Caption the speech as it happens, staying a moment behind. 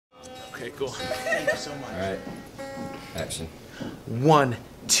Okay, cool. Thank you so much. All right. Action. 1,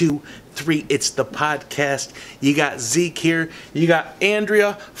 2, 3. It's the podcast. You got Zeke here. You got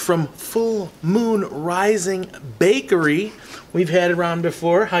Andrea from Full Moon Rising Bakery. We've had it around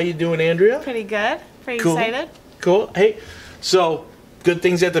before. How you doing, Andrea? Pretty good. Pretty Cool. excited. Cool. Hey, so good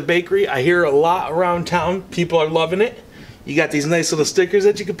things at the bakery. I hear a lot around town. People are loving it. You got these nice little stickers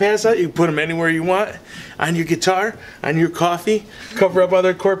that you can pass out. You can put them anywhere you want. On your guitar, on your coffee. Cover up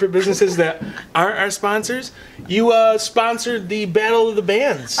other corporate businesses that aren't our sponsors. You sponsored the Battle of the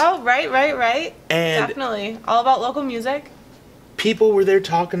Bands. Oh, right. And definitely. All about local music. people were there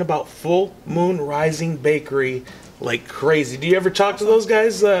talking about Full Moon Rising Bakery like crazy. Do you ever talk to those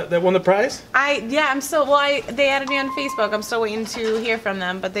guys that won the prize? They added me on Facebook. I'm still waiting to hear from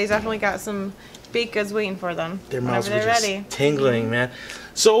them, but they definitely got some baked goods waiting for them. Their mouths were they're just ready. tingling, man.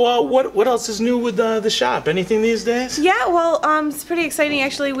 So what else is new with the shop? Anything these days? Yeah, well, it's pretty exciting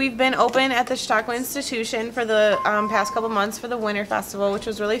actually. We've been open at the Chautauqua Institution for the past couple months for the Winter Festival, which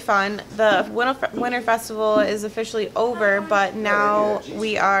was really fun. The Winter Festival is officially over, but now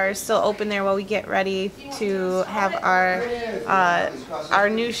we are still open there while we get ready to have our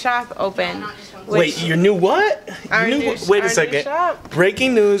new shop open. Wait, your new what? Wait a second.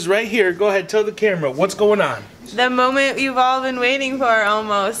 Breaking news right here. Go ahead, tell the camera. What's going on? The moment you've all been waiting for,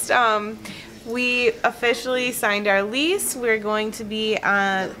 almost. We officially signed our lease. We're going to be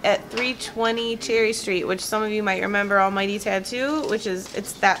at 320 Cherry Street, which some of you might remember Almighty Tattoo,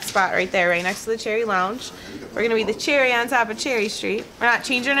 it's that spot right there, right next to the Cherry Lounge. We're going to be the cherry on top of Cherry Street. We're not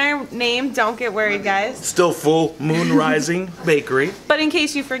changing our name. Don't get worried, guys. Still Full Moon Rising Bakery. But in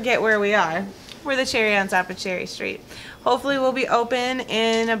case you forget where we are, we're the cherry on top of Cherry Street. Hopefully we'll be open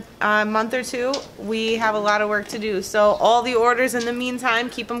in a month or two. We have a lot of work to do. So all the orders in the meantime,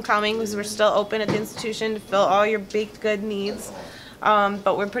 keep them coming because we're still open at the institution to fill all your baked good needs.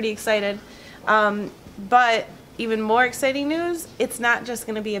 But we're pretty excited. But even more exciting news, it's not just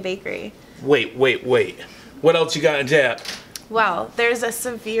going to be a bakery. Wait. What else you got in tap? Well, there's a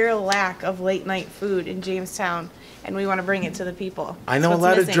severe lack of late night food in Jamestown, and we want to bring it to the people. I know a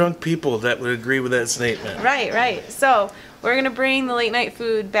lot of drunk people that would agree with that statement. Right. So we're going to bring the late night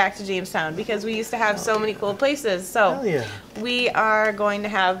food back to Jamestown because we used to have so many cool places. So Hell yeah. We are going to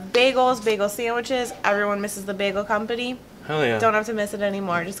have bagels, bagel sandwiches. Everyone misses the bagel company. Hell yeah. Don't have to miss it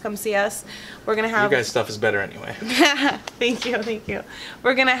anymore. Just come see us. We're going to have... You guys' stuff is better anyway. Thank you.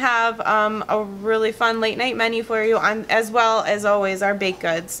 We're going to have a really fun late night menu for you, as well as always our baked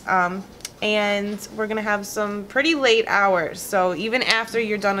goods. And we're going to have some pretty late hours. So even after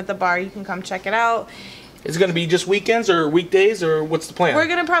you're done at the bar, you can come check it out. Is it going to be just weekends or weekdays, or what's the plan? We're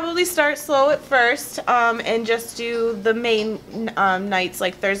going to probably start slow at first and just do the main nights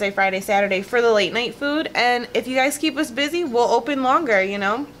like Thursday, Friday, Saturday for the late night food. And if you guys keep us busy, we'll open longer, you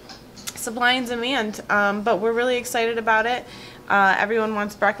know. Supply and demand. But we're really excited about it. Everyone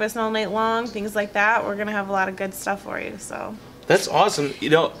wants breakfast all night long, things like that. We're going to have a lot of good stuff for you. So That's awesome.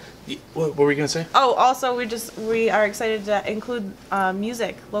 You know, what were we going to say? Oh, also we are excited to include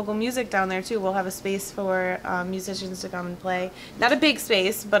music, local music down there too. We'll have a space for musicians to come and play. Not a big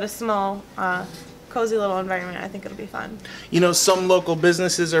space, but a small, cozy little environment. I think it'll be fun. You know, some local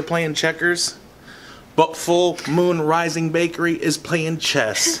businesses are playing checkers, but Full Moon Rising Bakery is playing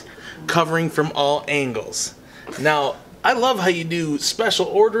chess, covering from all angles. Now, I love how you do special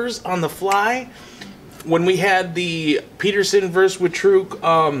orders on the fly. When we had the Peterson versus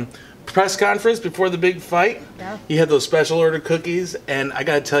Witruk press conference before the big fight, you had those special order cookies, and I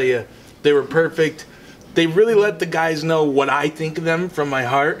gotta tell you, they were perfect. They really let the guys know what I think of them from my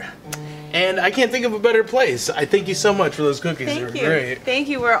heart, and I can't think of a better place. I thank you so much for those cookies. They were great. Thank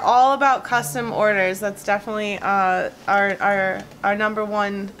you. We're all about custom orders. That's definitely our number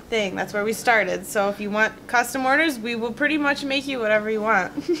one thing. That's where we started. So if you want custom orders, we will pretty much make you whatever you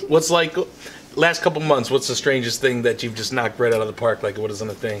want. What's like... Last couple months, what's the strangest thing that you've just knocked right out of the park? Like, what isn't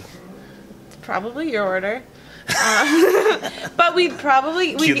a thing? Probably your order. But we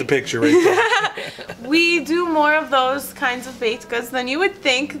Cue the picture right there. We do more of those kinds of baked goods than you would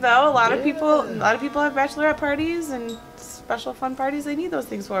think, though. A lot of people have bachelorette parties and special fun parties they need those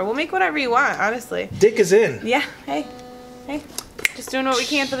things for. We'll make whatever you want, honestly. Dick is in. Yeah. Hey. Just doing what we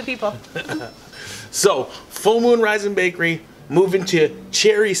can for the people. So, Full Moon Rising Bakery. Moving to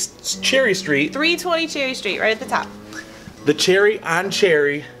Cherry Street. 320 Cherry Street, right at the top. The Cherry on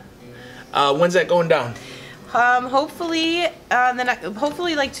Cherry. When's that going down? Hopefully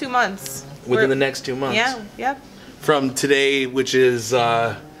like 2 months. Within the next 2 months. Yeah, yep. From today, which is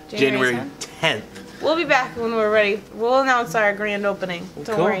January 10th. We'll be back when we're ready. We'll announce our grand opening.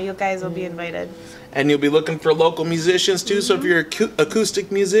 Don't worry, you guys will be invited. And you'll be looking for local musicians too. So if you're an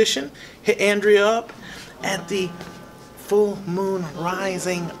acoustic musician, hit Andrea up at the Full Moon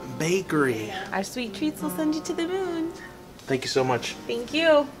Rising Bakery. Our sweet treats will send you to the moon. Thank you so much. Thank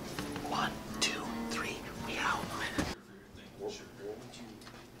you. 1, 2, 3, we out.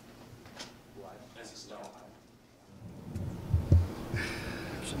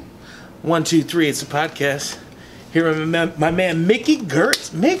 1, 2, 3. It's a podcast. Here with my man Miki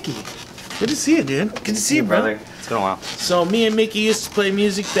Girtz. Mickey, good to see you, dude. Good to see you, brother. It's been a while. So me and Mickey used to play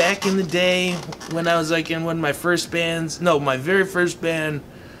music back in the day when I was like in one of my first bands. No, my very first band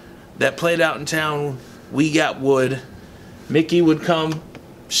that played out in town. We Got Wood. Mickey would come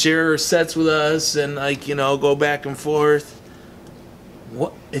share sets with us and go back and forth.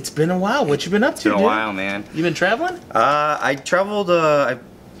 What? It's been a while. What you been up to? It's been a while, man. You been traveling? I traveled a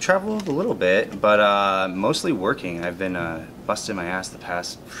little bit, but mostly working. I've been busting my ass the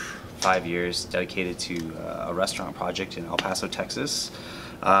past 5 years, dedicated to a restaurant project in El Paso, Texas.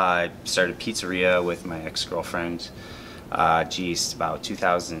 I started a pizzeria with my ex-girlfriend. About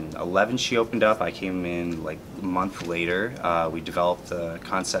 2011 she opened up. I came in like a month later. We developed the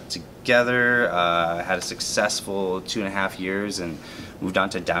concept together, had a successful 2.5 years, and moved on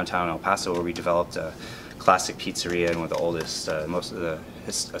to downtown El Paso, where we developed a classic pizzeria and one of the oldest, most of the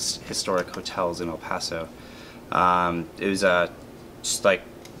historic hotels in El Paso. It was just like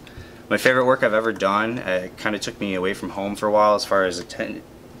my favorite work I've ever done. It kind of took me away from home for a while as far as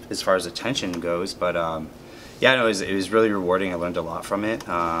attention goes, but yeah, no, it was really rewarding. I learned a lot from it.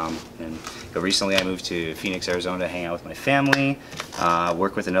 And recently I moved to Phoenix, Arizona to hang out with my family,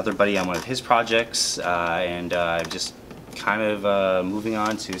 work with another buddy on one of his projects, and just kind of moving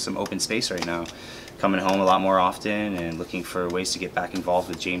on to some open space right now. Coming home a lot more often and looking for ways to get back involved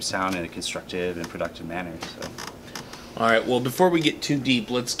with Jamestown in a constructive and productive manner. So. All right, well, before we get too deep,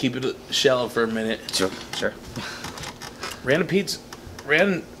 let's keep it shallow for a minute. Sure. Ran fancy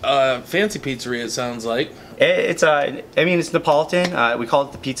pizzeria, it sounds like. It's it's Neapolitan. We call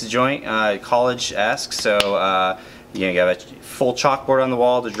it the pizza joint, college-esque. So you have a full chalkboard on the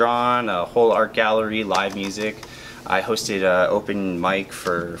wall to draw on, a whole art gallery, live music. I hosted an open mic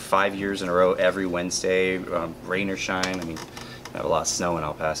for 5 years in a row every Wednesday, rain or shine. I mean, I have a lot of snow in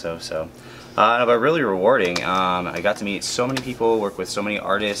El Paso, so. But really rewarding. I got to meet so many people, work with so many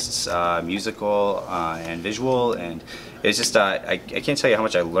artists, musical and visual, and it's just I can't tell you how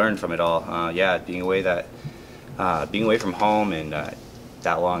much I learned from it all. Yeah, being away from home and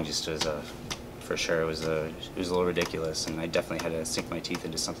that long just was for sure it was a little ridiculous, and I definitely had to sink my teeth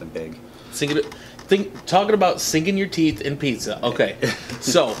into something big. Talking about sinking your teeth in pizza. Okay,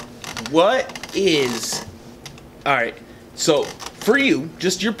 so what is all right? So for you,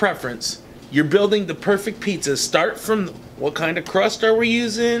 just your preference. You're building the perfect pizza. Start from what kind of crust are we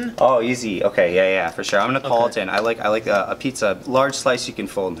using? Oh, easy. Okay, yeah, for sure. I'm Neapolitan. I like a pizza, large slice you can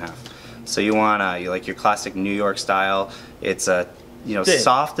fold in half. So you want you like your classic New York style. It's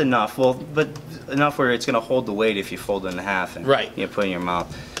soft enough, but enough where it's gonna hold the weight if you fold it in half and right. Put it in your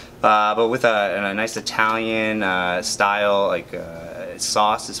mouth. But with a nice Italian style, like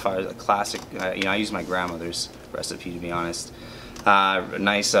sauce, as far as a classic. I use my grandmother's recipe, to be honest.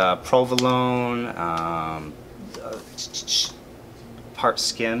 Nice provolone, part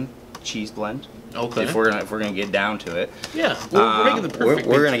skim cheese blend. Okay. If we're gonna get down to it. Yeah, we're making the perfect.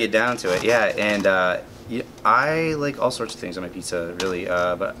 We're gonna get down to it. Yeah, and I like all sorts of things on my pizza, really.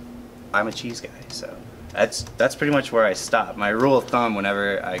 But I'm a cheese guy, so that's pretty much where I stop. My rule of thumb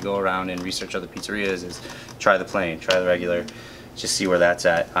whenever I go around and research other pizzerias is try the plain, try the regular. Just see where that's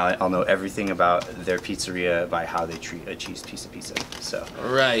at. I'll know everything about their pizzeria by how they treat a piece of pizza. So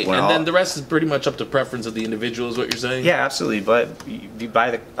right, and then the rest is pretty much up to preference of the individual, is what you're saying? Yeah, absolutely. But you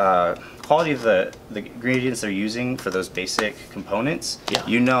buy the quality of the ingredients they're using for those basic components. Yeah.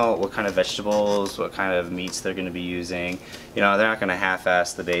 You know what kind of vegetables, what kind of meats they're going to be using. They're not going to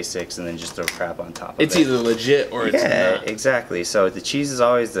half-ass the basics and then just throw crap on top of it. It's either legit or it's not. Yeah, exactly. So the cheese is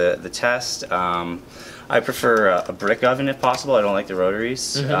always the test. I prefer a brick oven if possible. I don't like the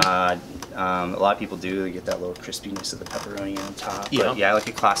rotaries. Mm-hmm. A lot of people do. They get that little crispiness of the pepperoni on top. Yeah. But yeah, I like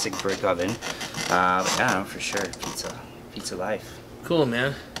a classic brick oven. But yeah, for sure, pizza life. Cool,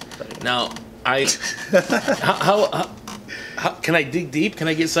 man. Now, how can I dig deep? Can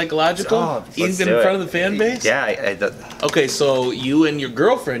I get psychological? Even in front of the fan base? Yeah. Okay, so you and your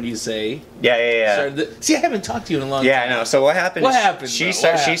girlfriend, you say? Yeah. See, I haven't talked to you in a long time. Yeah, I know. So what happened? What happened? She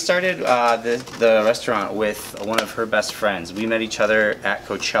started the restaurant with one of her best friends. We met each other at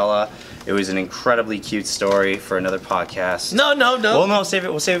Coachella. It was an incredibly cute story for another podcast. No. Well, no, we'll save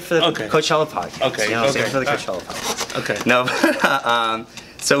it for the Coachella podcast. Okay. Save it for the Coachella podcast. Okay. No,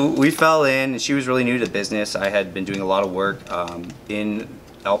 So we fell in. She was really new to the business. I had been doing a lot of work in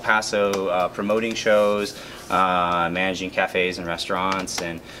El Paso, promoting shows, managing cafes and restaurants,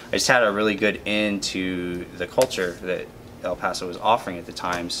 and I just had a really good into the culture that El Paso was offering at the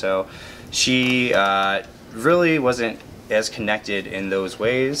time. So she really wasn't as connected in those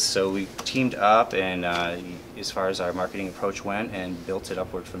ways. So we teamed up, and as far as our marketing approach went, and built it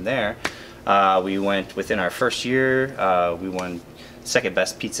upward from there. We went within our first year. We won second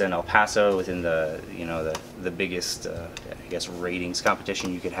best pizza in El Paso within the the biggest I guess ratings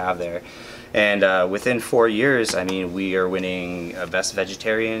competition you could have there, and within 4 years, I mean, we are winning best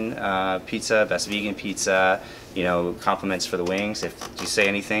vegetarian pizza, best vegan pizza, compliments for the wings. If you say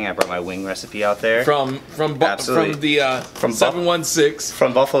anything, I brought my wing recipe out there from the 716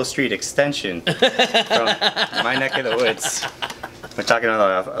 from Buffalo Street Extension, from my neck of the woods. We're talking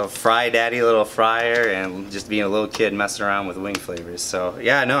about a fry daddy little fryer and just being a little kid messing around with wing flavors. So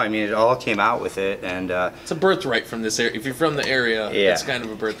yeah, no, I mean, it all came out with it, and it's a birthright from this area. If you're from the area, yeah, it's kind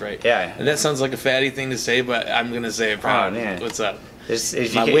of a birthright. Yeah. And that sounds like a fatty thing to say, but I'm gonna say it proud. Oh man, what's up? My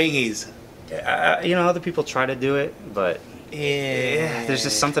wingies. Other people try to do it, but yeah, there's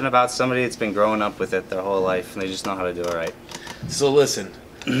just something about somebody that's been growing up with it their whole life, and they just know how to do it right. So listen.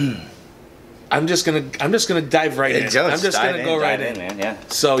 I'm just gonna dive right in. I'm just gonna go right in, man. Yeah.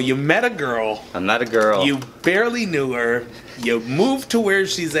 So you met a girl. I met a girl. You barely knew her. You moved to where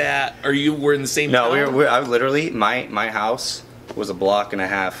she's at, or you were in the same town? No, I literally, my house was a block and a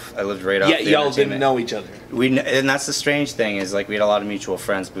half. I lived right off. Yeah, y'all didn't know each other. And that's the strange thing, is like we had a lot of mutual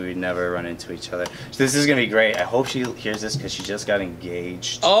friends, but we'd never run into each other. So this is gonna be great. I hope she hears this, because she just got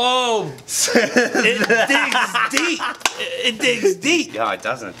engaged. Oh, it digs deep. It digs deep. No, it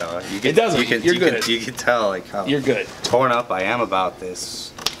doesn't though. It doesn't. You're good. You can tell like how you're good. Torn up I am about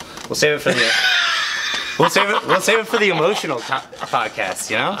this. We'll save it for the. We'll save it for the emotional podcast.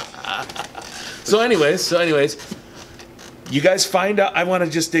 So anyways. You guys find out. I want to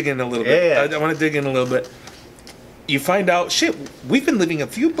just dig in a little bit. Yeah. I want to dig in a little bit. You find out, shit, we've been living a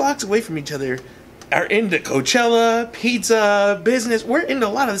few blocks away from each other. Are into Coachella, pizza, business. We're into a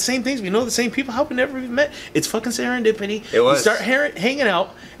lot of the same things. We know the same people. How we never even met? It's fucking serendipity. It was. You start hanging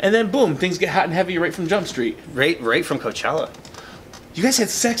out, and then boom, things get hot and heavy right from Jump Street. Right from Coachella. You guys had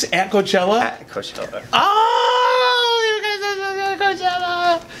sex at Coachella? At Coachella. Oh, you guys had sex at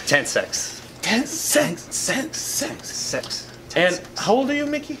Coachella. 10 sex. Sex. And how old are you,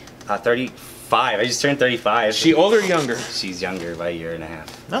 Mickey? 35. I just turned 35. She older or younger? She's younger by a year and a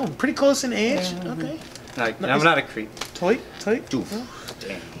half. No, pretty close in age. Okay. I'm not a creep. Tight. Oof.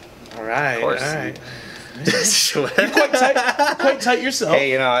 Damn. All right. Of course. All right. You're quite tight yourself.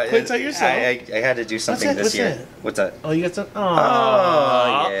 Hey, quite tight yourself. I had to do something this year. What's that? Oh, you got some.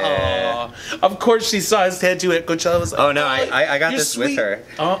 Oh, yeah. Of course, she saw his tattoo at Coachella. Was like, oh no, I got this sweet. with her.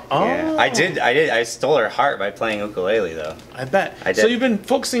 Oh. Yeah. I did. I stole her heart by playing ukulele, though. I bet. I did. So you've been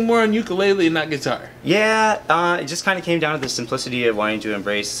focusing more on ukulele and not guitar. Yeah. It just kind of came down to the simplicity of wanting to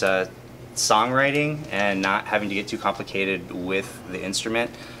embrace songwriting and not having to get too complicated with the instrument.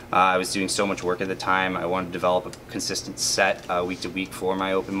 I was doing so much work at the time. I wanted to develop a consistent set week to week for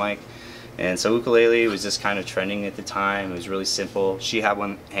my open mic. And so ukulele was just kind of trending at the time. It was really simple. She had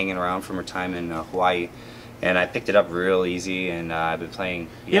one hanging around from her time in Hawaii. And I picked it up real easy, and I've been playing.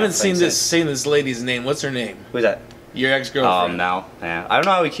 You haven't seen this lady's name. What's her name? Who's that? Your ex-girlfriend. Oh, no. Yeah. I don't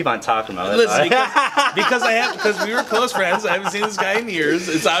know how we keep on talking about it. Listen, because we were close friends. I haven't seen this guy in years.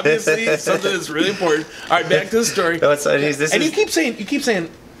 It's obviously something that's really important. All right, back to the story. You keep saying.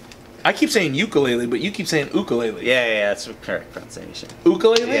 I keep saying ukulele, but you keep saying ukulele. Yeah, that's the correct pronunciation.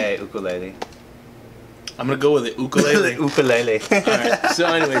 Ukulele? Yeah, ukulele. I'm gonna go with it. Ukulele. Ukulele. All right. So,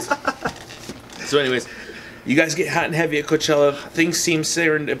 anyways, you guys get hot and heavy at Coachella. Things seem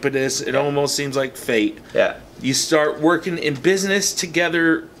serendipitous. It almost seems like fate. Yeah. You start working in business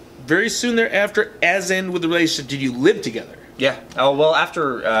together very soon thereafter, as in with the relationship. Did you live together? Yeah. Oh well,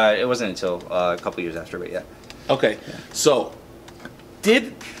 after it wasn't until a couple years after, but yeah. Okay. Yeah. So,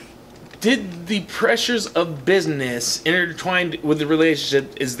 did the pressures of business intertwined with the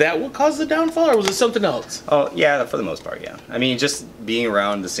relationship, is that what caused the downfall, or was it something else? Oh, yeah, for the most part, yeah. I mean, just being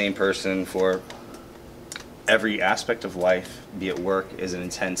around the same person for every aspect of life, be it work, as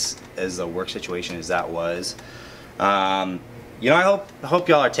intense as the work situation as that was. I hope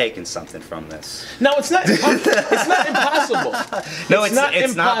y'all are taking something from this. No, it's not. It's not impossible. No,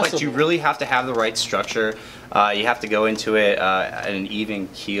 it's not. But you really have to have the right structure. You have to go into it at an even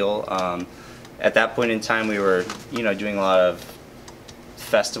keel. At that point in time, we were, doing a lot of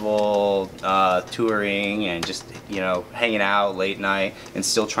festival touring and just, hanging out late night and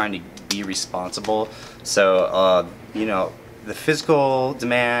still trying to be responsible. So, the physical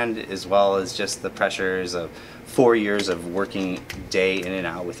demand as well as just the pressures of 4 years of working day in and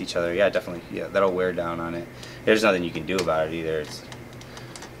out with each other. Yeah, definitely. Yeah, that'll wear down on it. There's nothing you can do about it either.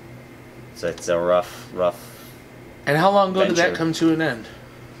 It's a rough. And how long ago did venture. that come to an end?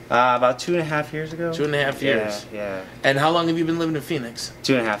 About 2.5 years ago. 2.5 years. Yeah. And how long have you been living in Phoenix?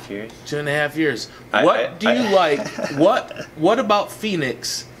 2.5 years. 2.5 years. I- What I- do you I- like? What about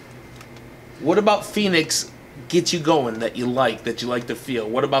Phoenix? What about Phoenix gets you going that you like to feel?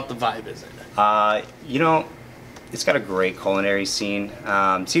 What about the vibe is it? You know, it's got a great culinary scene.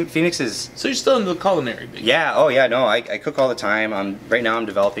 Phoenix is. So you're still in the culinary business? Yeah. Oh yeah. No, I cook all the time. Right now I'm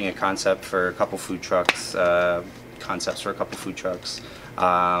developing a concept for a couple food trucks. But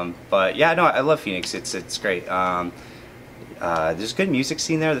yeah, no, I love Phoenix. It's great. There's a good music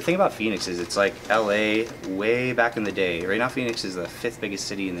scene there. The thing about Phoenix is it's like LA way back in the day. Right now Phoenix is the 5th biggest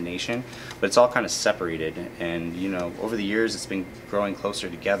city in the nation, but it's all kind of separated. And you know, over the years it's been growing closer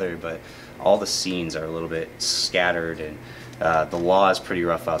together, but all the scenes are a little bit scattered, and the law is pretty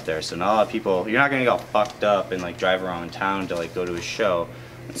rough out there. So not a lot of people, you're not gonna get all fucked up and like drive around town to like go to a show.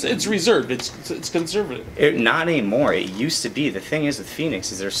 It's reserved. It's conservative. Not anymore. It used to be. The thing is with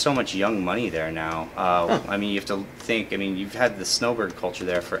Phoenix is there's so much young money there now. I mean, you have to think. I mean, you've had the snowbird culture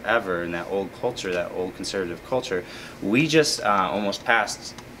there forever, and that old culture, that old conservative culture. We just almost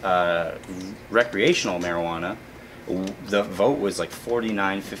passed recreational marijuana. The vote was like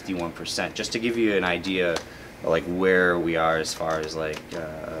 49-51%. Just to give you an idea, like where we are as far as like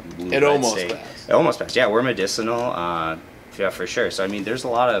blue It red almost state. passed. It almost passed. Yeah, we're medicinal. Yeah, for sure. So I mean, there's a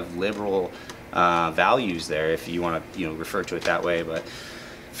lot of liberal values there, if you want to, refer to it that way. But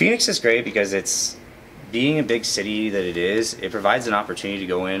Phoenix is great because it's being a big city that it is. It provides an opportunity to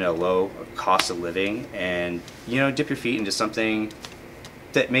go in a low cost of living and dip your feet into something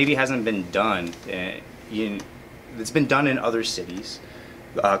that maybe hasn't been done. It's been done in other cities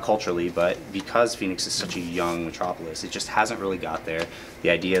culturally, but because Phoenix is such a young metropolis, it just hasn't really got there.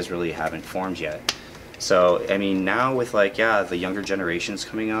 The ideas really haven't formed yet. So, I mean, now with the younger generations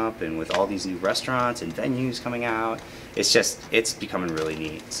coming up and with all these new restaurants and venues coming out, it's becoming really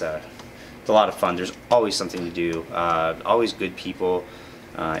neat. It's a lot of fun. There's always something to do, always good people.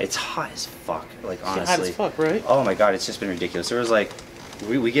 It's hot as fuck, honestly. It's hot as fuck, right? Oh my God, it's just been ridiculous. There was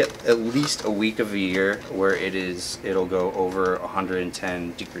we get at least a week of the year where it'll go over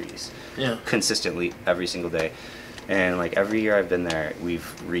 110 degrees. Yeah. Consistently every single day. And every year I've been there,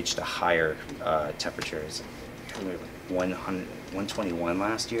 we've reached a higher temperature. It's like 121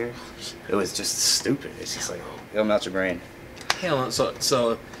 last year. It was just stupid. It's just it'll melt your brain. Hell,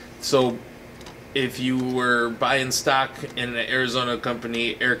 so if you were buying stock in an Arizona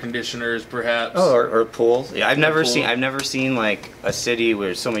company, air conditioners perhaps. Oh, or pools. Yeah, I've never pool. seen a city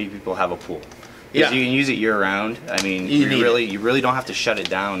where so many people have a pool. Yeah. You can use it year round. I mean, you really don't have to shut it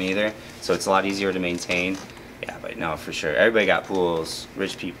down either. So it's a lot easier to maintain. Yeah, but no, for sure. Everybody got pools.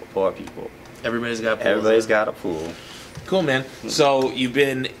 Rich people, poor people. Everybody's got pools. Everybody's got a pool. Cool, man. So you've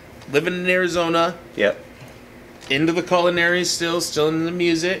been living in Arizona. Yep. Into the culinary still in the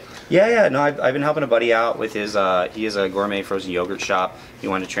music. Yeah. No, I've been helping a buddy out with his. He has a gourmet frozen yogurt shop. He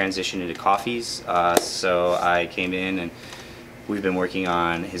wanted to transition into coffees, so I came in and we've been working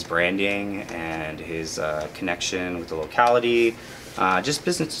on his branding and his connection with the locality. Just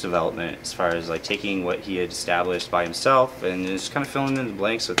business development as far as taking what he had established by himself and just kind of filling in the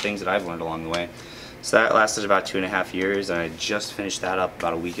blanks with things that I've learned along the way. So that lasted about 2.5 years, and I just finished that up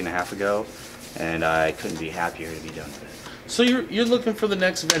about a week and a half ago, and I couldn't be happier to be done with it. So you're looking for the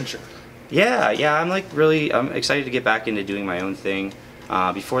next venture? Yeah. I'm excited to get back into doing my own thing.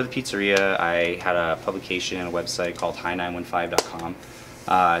 Before the pizzeria, I had a publication and a website called hi915.com.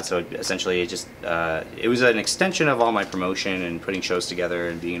 So essentially it was an extension of all my promotion and putting shows together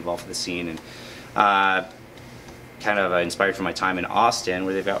and being involved with the scene, and kind of inspired from my time in Austin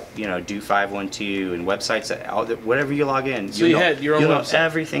where they've got Do 512 and websites that whatever you log in, so you had your own website.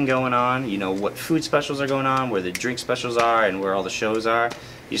 Everything going on, what food specials are going on, where the drink specials are, and where all the shows are.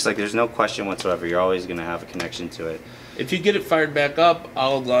 There's no question whatsoever, you're always going to have a connection to it. If you get it fired back up,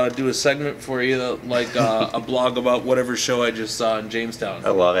 I'll do a segment for you, a blog about whatever show I just saw in Jamestown. I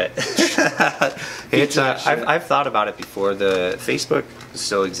love it. I've thought about it before. The Facebook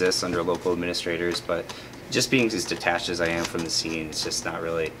still exists under local administrators, but just being as detached as I am from the scene, it's just not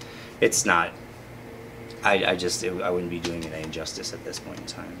really. It's not. I wouldn't be doing it any justice at this point in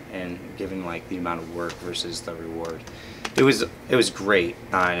time. And given the amount of work versus the reward, it was great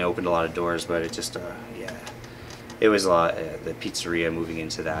and it opened a lot of doors, but it just it was a lot. The pizzeria moving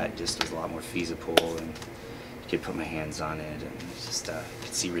into that just was a lot more feasible, and you could put my hands on it, and just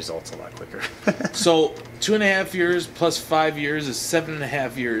could see results a lot quicker. So 2.5 years plus 5 years is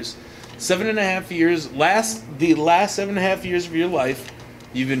 7.5 years. 7.5 years. The last 7.5 years of your life,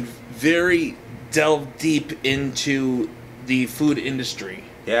 you've been very delved deep into the food industry.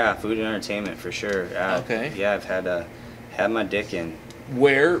 Yeah, food and entertainment for sure. Okay. Yeah, I've had my dick in.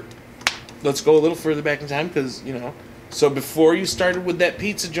 Where? Let's go a little further back in time, because So before you started with that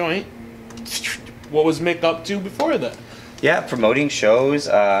pizza joint, what was Mick up to before that? Yeah, promoting shows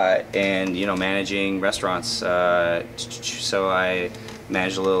and managing restaurants. So I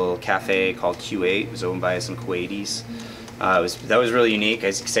managed a little cafe called Q8. It was owned by some Kuwaitis. That was really unique.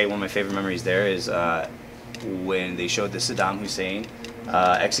 I say one of my favorite memories there is when they showed the Saddam Hussein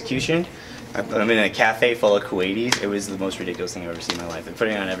execution. I'm in a cafe full of Kuwaitis. It was the most ridiculous thing I've ever seen in my life. And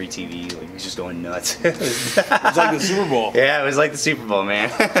putting it on every TV, like, it was just going nuts. It was like the Super Bowl. Yeah, it was like the Super Bowl,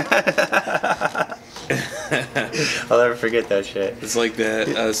 man. I'll never forget that shit. It's like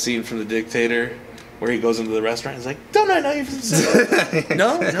that scene from The Dictator where he goes into the restaurant. He's like, "Don't I know you from the Super Bowl?"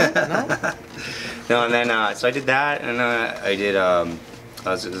 No. No, and then so I did that, and I did I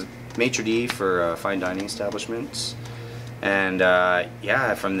was maitre d' for fine dining establishments. And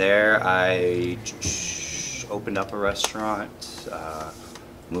yeah, from there I opened up a restaurant,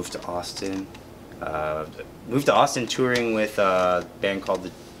 moved to Austin. Touring with a band called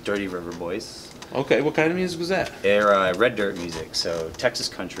the Dirty River Boys. Okay, what kind of music was that? They're red dirt music, so Texas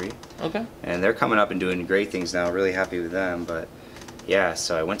country. Okay. And they're coming up and doing great things now, really happy with them. But yeah,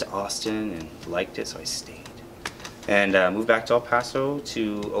 so I went to Austin and liked it, so I stayed. And moved back to El Paso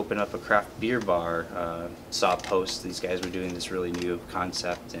to open up a craft beer bar. Saw a post, these guys were doing this really new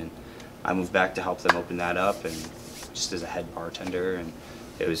concept, and I moved back to help them open that up, and just as a head bartender, and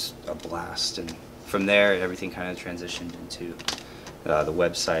it was a blast. And from there, everything kind of transitioned into the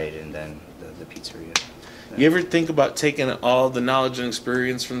website and then the pizzeria. You ever think about taking all the knowledge and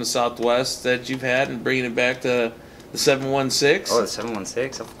experience from the Southwest that you've had and bringing it back to the 716? Oh, the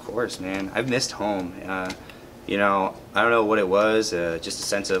 716, of course, man. I've missed home. I don't know what it was, just a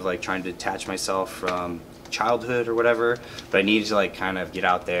sense of like trying to detach myself from childhood or whatever, but I needed to like kind of get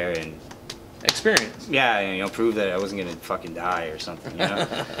out there and experience. Yeah, and, prove that I wasn't gonna fucking die or something.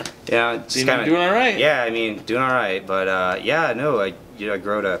 Just kind of doing all right. Yeah, doing all right, but yeah, no,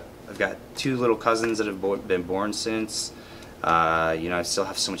 I've got 2 little cousins that have been born since. I still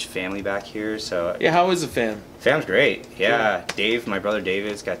have so much family back here, so yeah. How is the fam? Fam's great. Yeah, Dave, my brother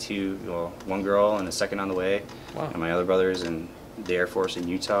David's got 1 girl and a second on the way. Wow. And my other brother's in the Air Force in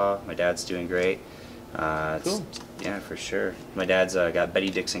Utah. My dad's doing great. Cool. Yeah, for sure. My dad's got Betty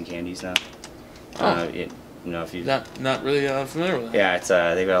Dixon candies now. Oh. If you not really familiar with that. Yeah, it's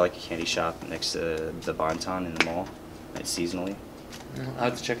they've got like a candy shop next to the Bonton in the mall. It's seasonally. I'll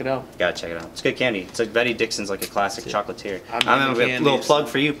have to check it out. Gotta check it out. It's good candy. It's like Betty Dixon's like a classic chocolatier. I'm a little plug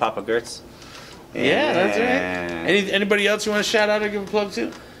for you, Papa Girtz. Yeah, that's right. Anybody else you want to shout out or give a plug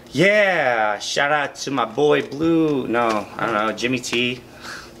to? Yeah, shout out to my boy Blue. No, I don't know, Jimmy T.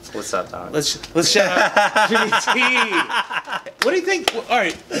 What's up, dog? Let's shout out Jimmy T. What do you think? All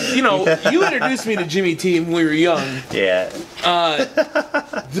right, you introduced me to Jimmy T when we were young. Yeah.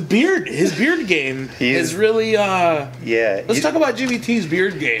 His beard game is really. Yeah. Let's talk about Jimmy T's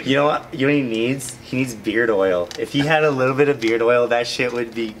beard game. You know what? You know what he needs? He needs beard oil. If he had a little bit of beard oil, that shit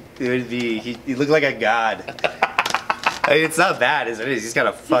would be. He looked like a god. I mean, it's not bad as it is. He's got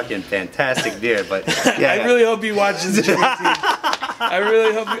a fucking fantastic beard, but yeah. I really hope he watches Jimmy T. I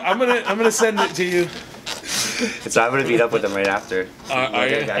really hope I'm gonna send it to you. So I'm gonna meet up with him right after.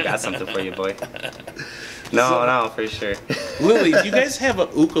 I got something for you, boy. No, for sure. Lily, do you guys have a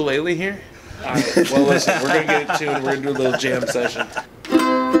ukulele here? All right. Well, listen, we're gonna get it tuned. We're gonna do a little jam session.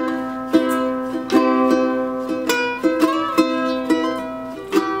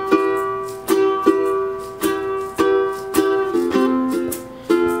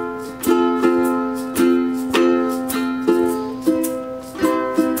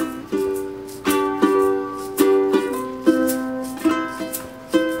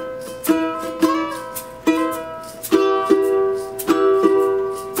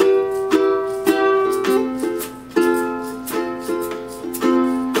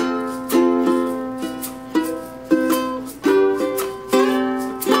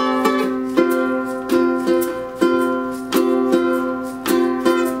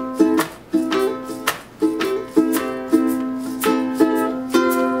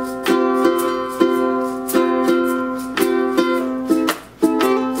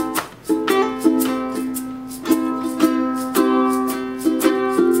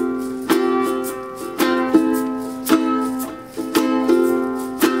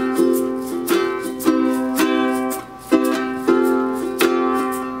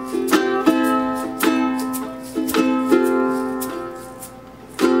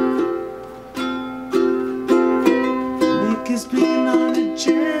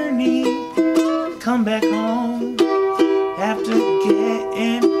 come back home after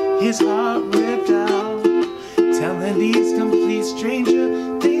getting his heart ripped out, telling these complete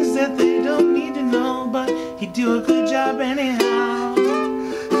stranger things that they don't need to know, but he do a good job anyhow.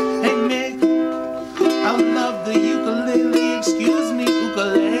 Hey Mick, I love the ukulele, excuse me,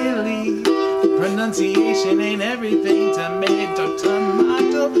 ukulele. Pronunciation ain't everything. Tomato,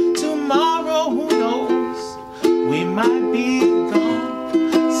 tomato, tomorrow, who knows? We might be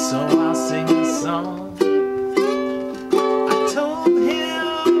gone, so I'll sing a song. I told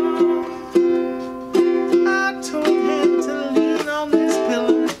him to lean on this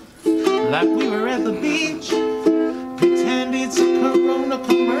pillow like we were at the beach. Pretend it's a Corona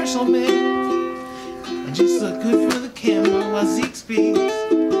commercial, man, and just look good for the camera while Zeke speaks.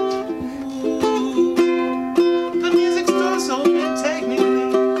 Ooh, the music store's open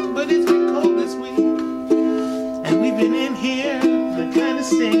technically, but it's been cold this week, and we've been in here the kind of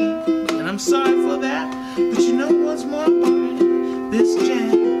singing, and I'm sorry for that, but you know what's more important? This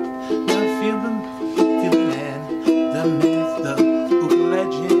jam. Now feel the man, the myth, the ukulele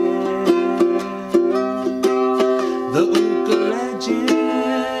legend, the ukulele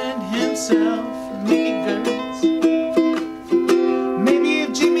legend himself, Miki Girtz. Maybe if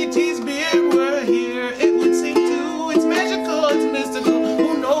Jimmy T's beard were here, it would sing too. It's magical, it's mystical. Who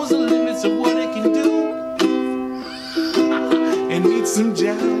knows the limits of what it can do? It needs some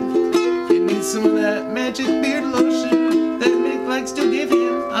gel. It needs some of that magic beard lotion that Mick likes to give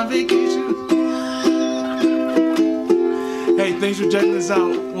him on vacation. Hey, thanks for checking this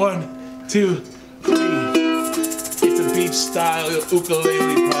out. 1, 2, 3. It's a beach style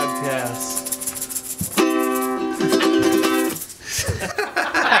ukulele podcast.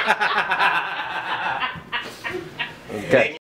 Okay.